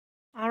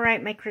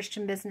right, my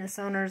Christian business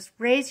owners,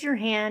 raise your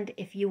hand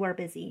if you are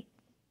busy.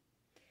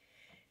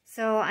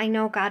 So I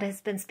know God has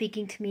been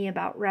speaking to me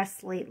about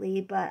rest lately,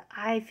 but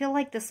I feel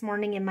like this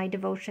morning in my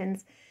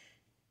devotions,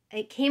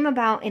 it came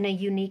about in a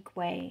unique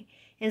way.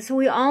 And so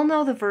we all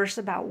know the verse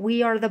about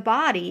we are the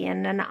body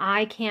and an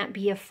eye can't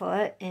be a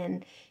foot,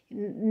 and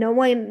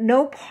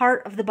no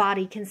part of the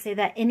body can say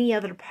that any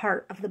other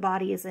part of the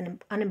body is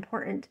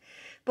unimportant.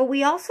 But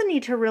we also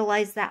need to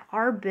realize that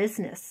our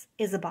business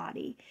is a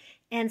body.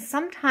 And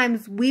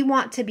sometimes we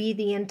want to be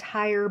the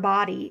entire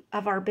body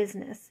of our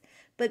business.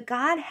 But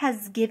God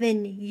has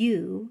given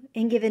you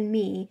and given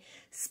me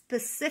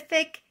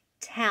specific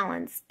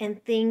talents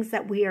and things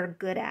that we are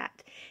good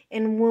at.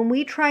 And when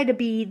we try to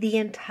be the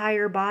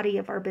entire body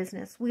of our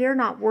business, we are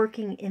not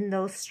working in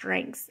those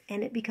strengths,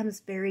 and it becomes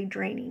very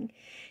draining.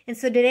 And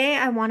so today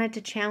I wanted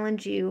to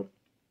challenge you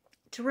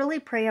to really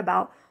pray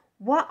about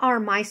what are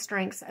my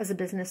strengths as a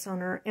business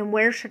owner, and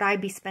where should I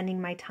be spending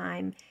my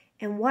time,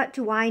 and what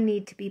do I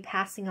need to be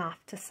passing off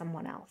to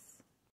someone else?